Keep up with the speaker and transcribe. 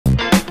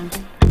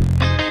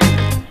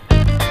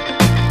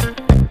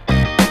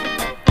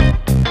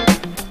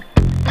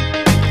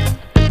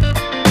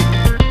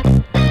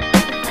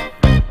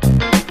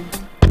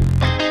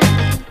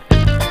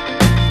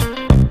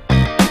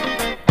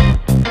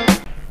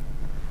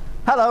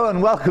Hello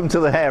and welcome to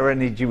the Hair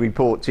Energy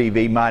Report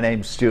TV. My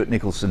name's Stuart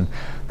Nicholson.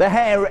 The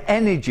Hair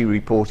Energy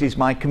Report is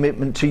my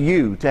commitment to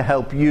you to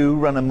help you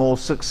run a more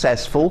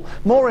successful,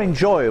 more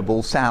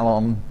enjoyable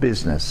salon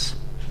business.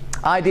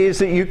 Ideas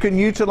that you can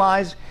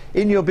utilize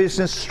in your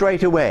business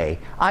straight away.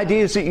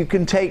 Ideas that you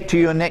can take to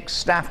your next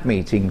staff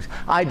meetings.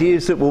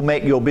 Ideas that will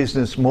make your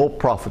business more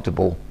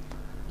profitable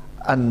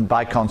and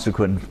by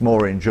consequence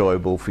more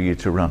enjoyable for you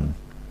to run.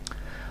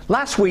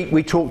 Last week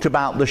we talked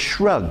about the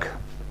shrug.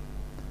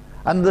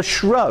 And the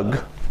shrug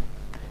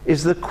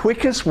is the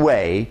quickest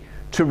way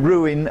to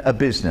ruin a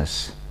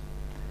business.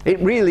 It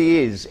really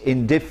is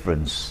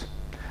indifference.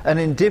 And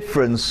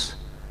indifference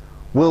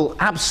will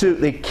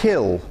absolutely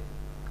kill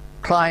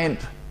client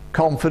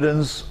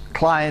confidence,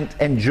 client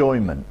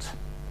enjoyment.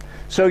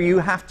 So you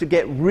have to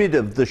get rid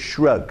of the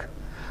shrug.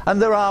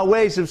 And there are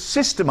ways of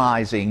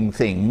systemizing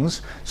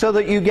things so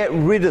that you get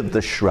rid of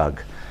the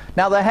shrug.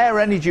 Now the Hair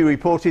Energy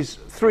Report is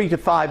 3 to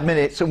 5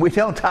 minutes and we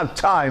don't have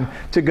time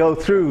to go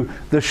through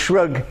the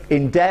shrug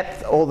in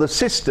depth or the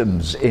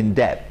systems in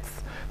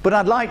depth. But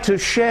I'd like to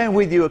share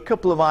with you a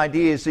couple of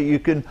ideas that you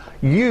can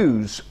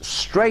use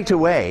straight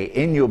away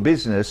in your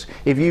business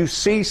if you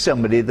see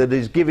somebody that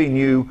is giving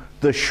you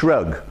the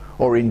shrug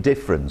or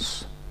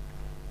indifference.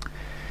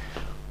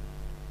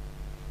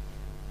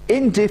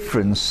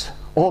 Indifference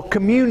or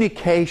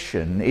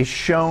communication is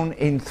shown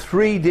in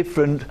 3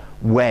 different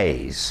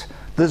ways.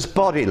 There's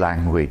body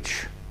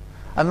language,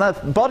 and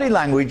that body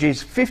language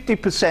is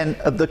 50%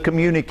 of the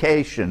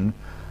communication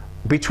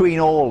between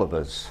all of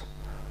us.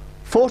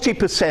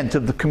 40%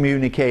 of the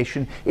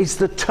communication is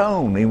the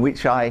tone in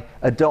which I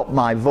adopt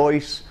my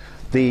voice,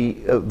 the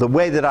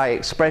way that I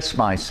express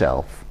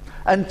myself.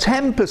 And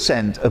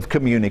 10% of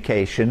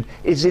communication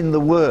is in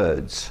the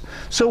words.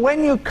 So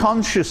when you're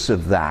conscious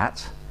of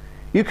that,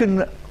 you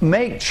can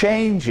make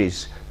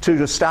changes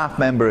to a staff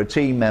member, a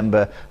team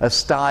member, a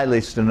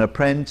stylist, an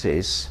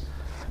apprentice,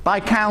 by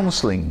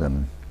counselling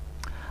them.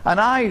 And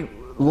I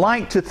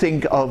like to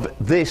think of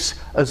this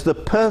as the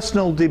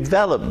personal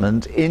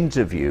development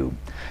interview.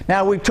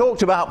 Now we've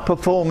talked about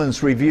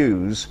performance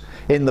reviews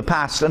in the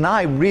past, and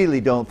I really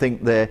don't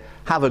think they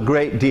have a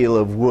great deal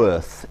of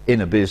worth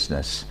in a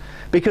business,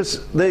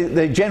 because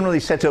they generally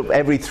set up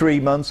every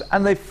 3 months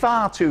and they're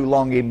far too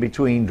long in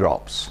between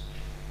drops.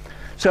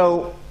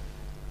 So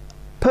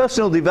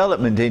personal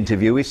development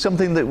interview is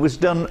something that was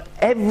done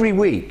every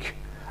week.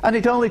 And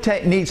it only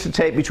needs to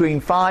take between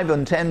 5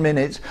 and 10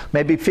 minutes,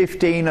 maybe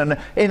 15, and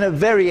in a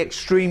very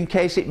extreme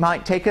case it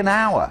might take an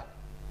hour.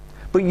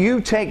 But you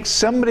take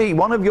somebody,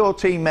 one of your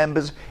team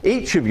members,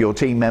 each of your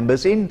team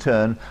members in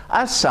turn,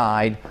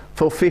 aside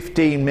for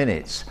 15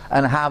 minutes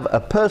and have a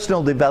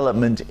personal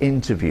development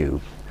interview.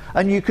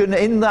 And you can,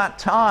 in that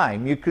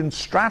time, you can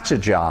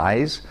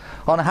strategize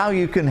on how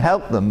you can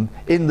help them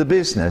in the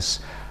business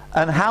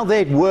and how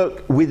they'd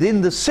work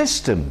within the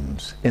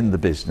systems in the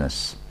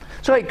business.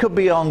 So it could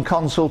be on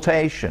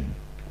consultation.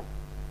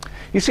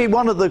 You see,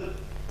 one of the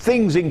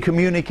things in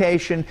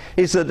communication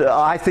is that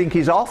I think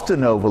is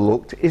often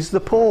overlooked is the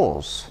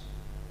pause.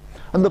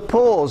 And the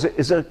pause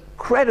is a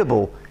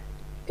credible,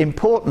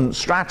 important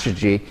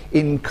strategy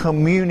in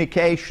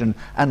communication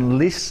and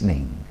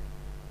listening.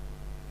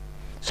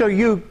 So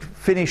you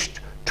finished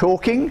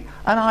talking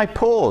and I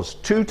pause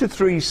 2 to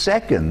 3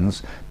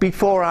 seconds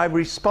before I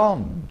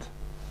respond.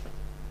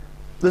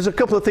 There's a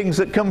couple of things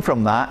that come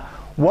from that.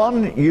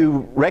 One,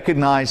 you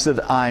recognize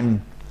that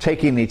I'm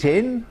taking it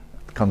in,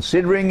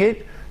 considering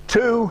it.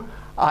 2,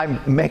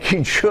 I'm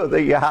making sure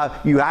that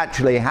you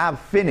actually have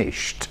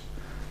finished.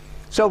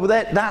 So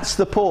that's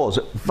the pause,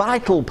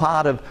 vital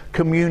part of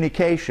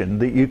communication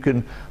that you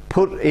can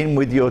put in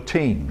with your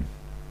team.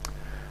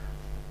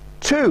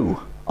 2,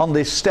 on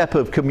this step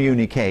of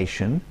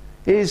communication,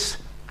 is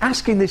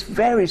asking this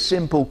very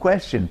simple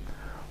question.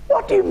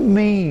 What do you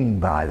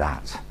mean by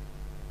that?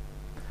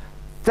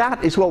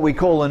 That is what we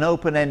call an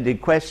open-ended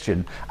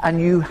question,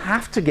 and you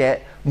have to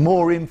get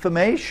more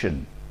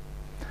information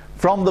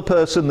from the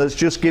person that's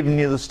just given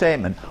you the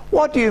statement.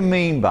 What do you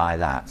mean by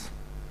that?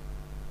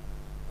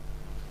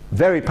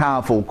 Very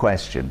powerful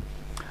question.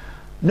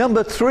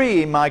 Number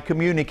 3 in my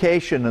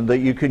communication, and that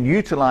you can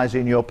utilize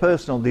in your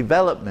personal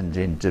development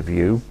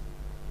interview,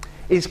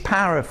 is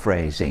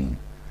paraphrasing.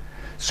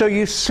 So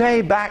you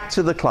say back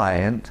to the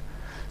client,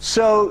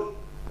 so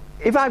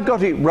if I've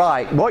got it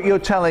right, what you're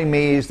telling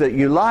me is that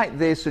you like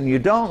this and you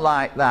don't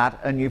like that,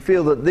 and you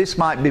feel that this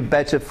might be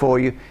better for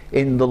you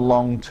in the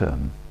long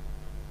term.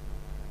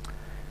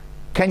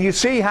 Can you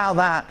see how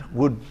that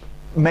would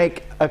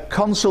make a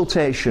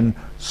consultation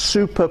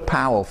super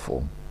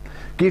powerful?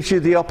 Gives you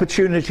the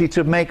opportunity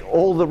to make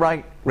all the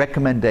right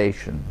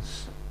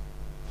recommendations.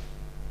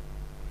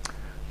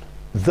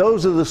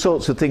 Those are the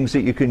sorts of things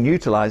that you can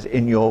utilize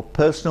in your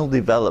personal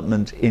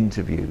development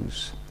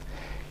interviews.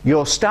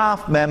 Your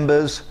staff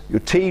members, your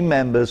team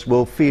members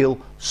will feel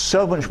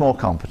so much more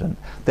confident.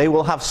 They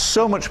will have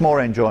so much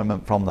more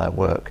enjoyment from their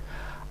work,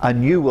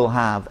 and you will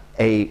have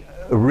a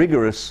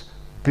rigorous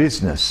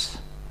business,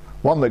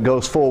 one that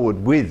goes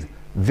forward with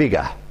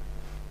vigor.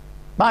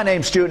 My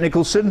name's Stuart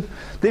Nicholson.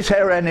 This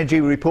Hair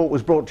Energy report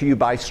was brought to you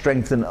by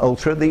Strengthen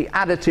Ultra, the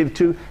additive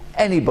to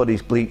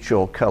anybody's bleach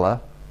or colour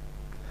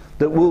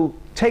that will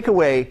take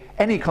away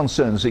any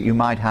concerns that you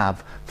might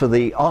have for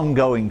the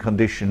ongoing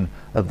condition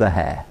of the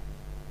hair.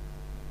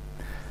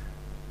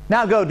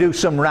 Now go do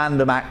some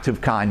random act of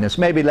kindness.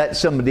 Maybe let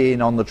somebody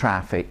in on the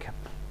traffic.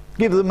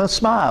 Give them a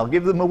smile,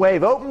 give them a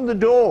wave, open the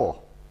door.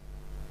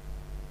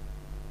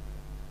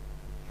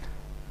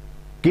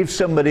 Give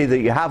somebody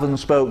that you haven't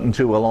spoken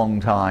to a long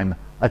time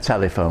a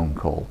telephone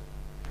call.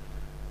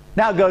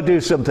 Now go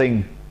do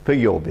something for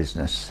your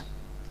business.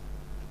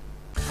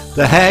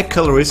 The hair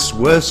colorist's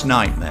worst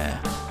nightmare.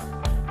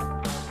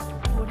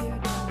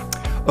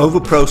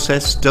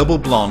 Overprocessed, double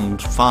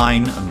blonde,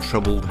 fine and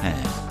troubled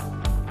hair.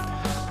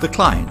 The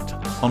client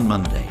on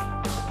Monday.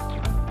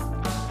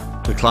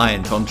 The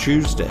client on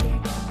Tuesday.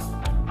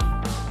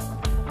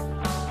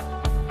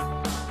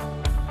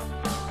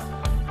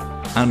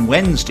 And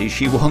Wednesday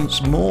she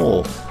wants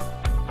more.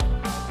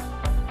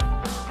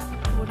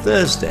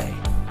 Thursday.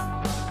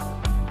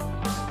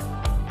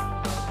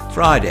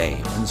 Friday,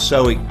 and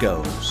so it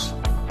goes.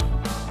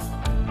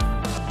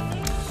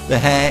 The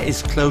hair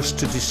is close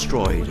to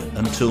destroyed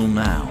until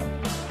now.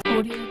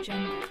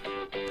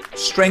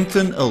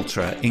 Strengthen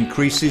Ultra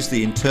increases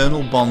the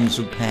internal bonds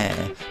of hair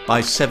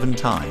by 7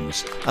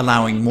 times,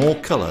 allowing more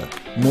colour,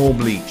 more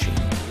bleaching.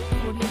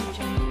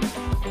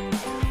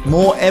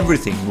 More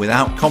everything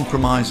without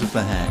compromise of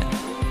the hair.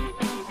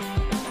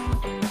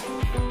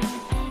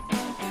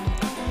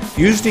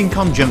 Used in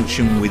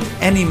conjunction with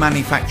any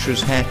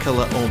manufacturer's hair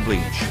colour or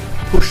bleach,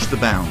 push the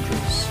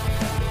boundaries.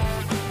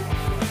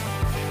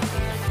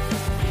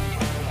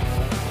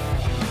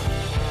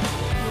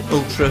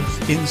 Ultra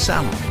in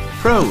Salon,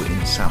 Pro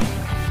in Salon,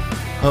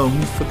 Home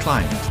for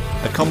Client,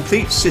 a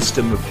complete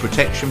system of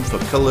protection for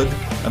coloured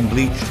and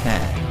bleached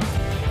hair.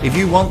 If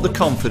you want the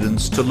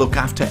confidence to look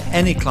after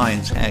any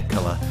client's hair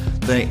colour,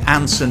 the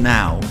answer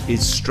now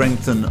is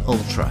Strengthen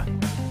Ultra.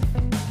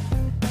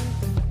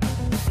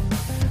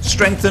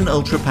 Strengthen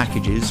Ultra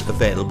packages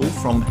available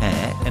from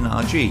Hair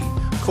NRG.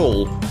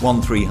 Call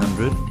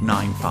 1300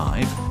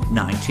 95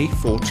 90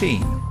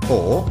 14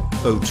 or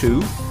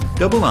 02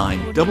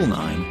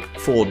 9999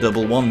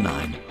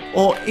 4119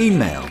 or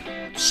email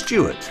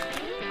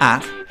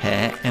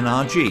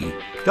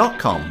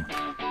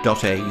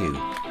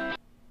stuart@hairnrg.com.au.